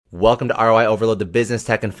Welcome to ROI Overload, the business,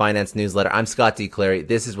 tech, and finance newsletter. I'm Scott D. Clary.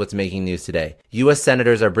 This is what's making news today. U.S.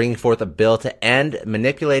 senators are bringing forth a bill to end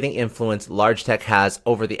manipulating influence large tech has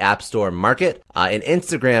over the App Store market. In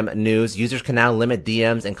Instagram news, users can now limit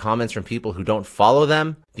DMs and comments from people who don't follow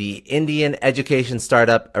them. The Indian education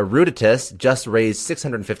startup Eruditus just raised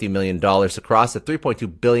 $650 million to cross the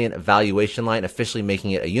 $3.2 billion valuation line, officially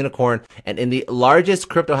making it a unicorn. And in the largest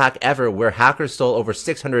crypto hack ever, where hackers stole over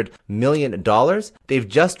 $600 million, they've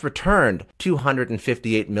just returned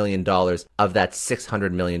 $258 million of that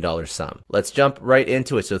 $600 million sum. Let's jump right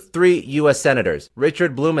into it. So 3 U.S. senators,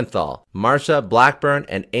 Richard Blumenthal, Marsha Blackburn,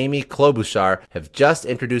 and Amy Klobuchar, have just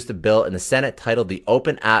introduced a bill in the Senate titled the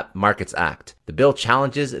Open App Markets Act. The bill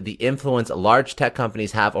challenges the influence large tech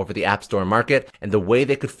companies have over the App Store market and the way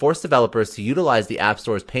they could force developers to utilize the App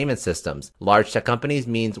Store's payment systems. Large tech companies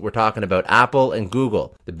means we're talking about Apple and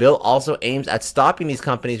Google. The bill also aims at stopping these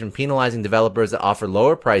companies from penalizing developers that offer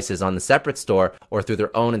lower prices on the separate store or through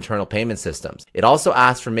their own internal payment systems. It also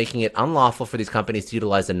asks for making it unlawful for these companies to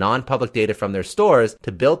utilize the non-public data from their stores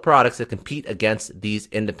to build products that compete against these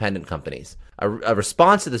independent companies. A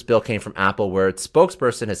response to this bill came from Apple, where its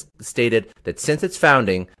spokesperson has stated that since its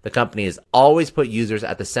founding, the company has always put users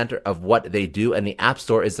at the center of what they do, and the App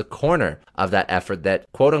Store is the corner of that effort that,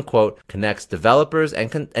 quote-unquote, connects developers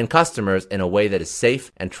and customers in a way that is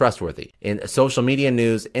safe and trustworthy. In social media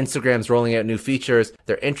news, Instagram's rolling out new features.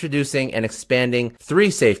 They're introducing and expanding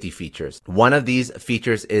 3 safety features. One of these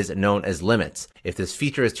features is known as limits. If this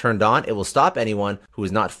feature is turned on, it will stop anyone who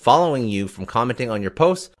is not following you from commenting on your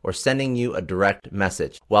posts or sending you a direct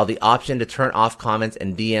message. While the option to turn off comments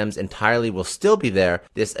and DMs entirely will still be there,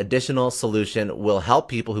 this additional solution will help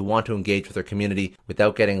people who want to engage with their community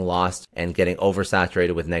without getting lost and getting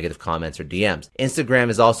oversaturated with negative comments or DMs. Instagram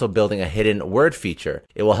is also building a hidden word feature.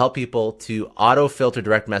 It will help people to auto-filter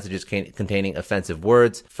direct messages containing offensive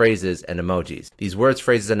words, phrases, and emojis. These words,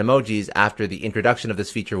 phrases, and emojis after the introduction of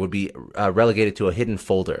this feature would be relegated to a hidden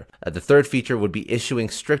folder. The third feature would be issuing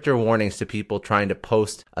stricter warnings to people trying to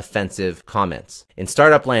post offensive comments. In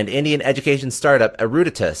startup land, Indian education startup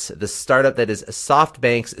Eruditus, the startup that is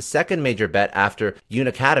SoftBank's second major bet after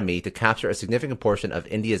Unacademy to capture a significant portion of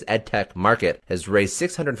India's edtech market, has raised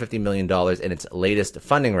 $650 million in its latest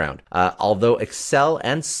funding round. Although Excel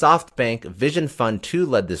and SoftBank Vision Fund 2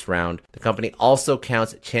 led this round, the company also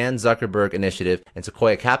counts Chan Zuckerberg Initiative and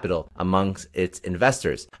Sequoia Capital amongst its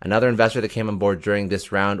investors. Another investor that came on board during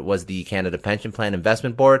this round was the Canada Pension Plan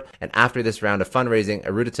Investment Board, and after this round of fundraising,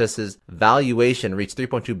 Eruditus's valuation reached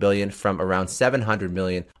 $3.2 billion from around $700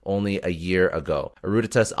 million only a year ago.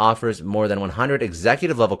 Eruditus offers more than 100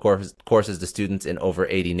 executive-level courses to students in over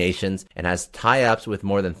 80 nations and has tie-ups with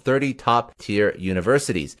more than 30 top-tier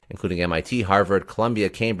universities, including MIT, Harvard, Columbia,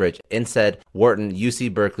 Cambridge, INSEAD, Wharton,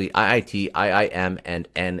 UC Berkeley, IIT, IIM, and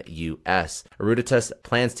NUS. Eruditus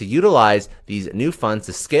plans to utilize these new funds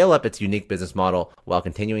to scale up its unique business model while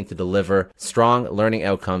continuing to deliver strong learning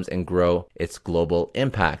outcomes and grow its global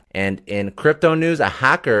impact. And in crypto news, a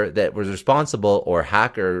hacker that was responsible, or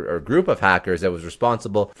group of hackers that was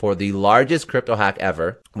responsible for the largest crypto hack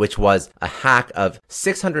ever, which was a hack of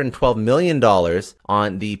 $612 million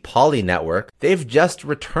on the Poly network, they've just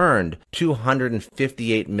returned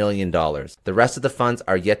 $258 million. The rest of the funds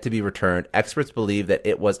are yet to be returned. Experts believe that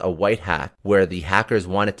it was a white hack where the hackers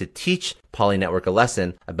wanted to teach Poly Network a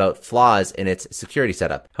lesson about flaws in its security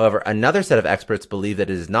setup. However, another set of experts believe that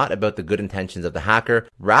it is not about the good intentions of the hacker.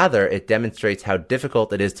 Rather, it demonstrates how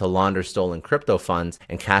difficult it is to launder stolen crypto funds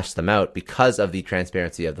and cash them out because of the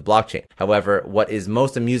transparency of the blockchain. However, what is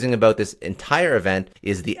most amusing about this entire event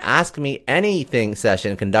is the Ask Me Anything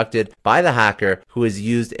session conducted by the hacker, who has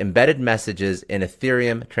used embedded messages in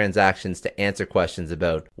Ethereum transactions to answer questions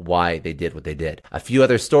about why they did what they did. A few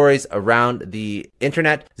other stories around the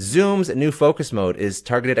internet. Zoom's new focus mode is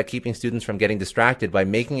targeted at keeping students from getting distracted by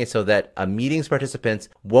making it so that a meeting's participants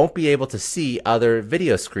won't be able to see other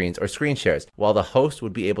video screens or screen shares, while the host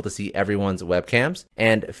would be able to see everyone's webcams.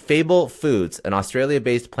 And Fable Foods, an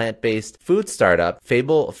Australia-based plant-based food startup,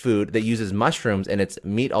 Fable Food, that uses mushrooms in its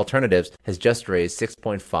meat alternatives, has just raised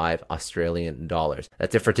 6.5 Australian dollars.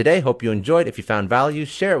 That's it for today. Hope you enjoyed. If you found value,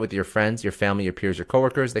 share it with your friends, your family, your peers, your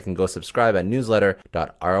coworkers. They can go subscribe at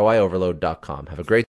newsletter.roioverload.com. Have a great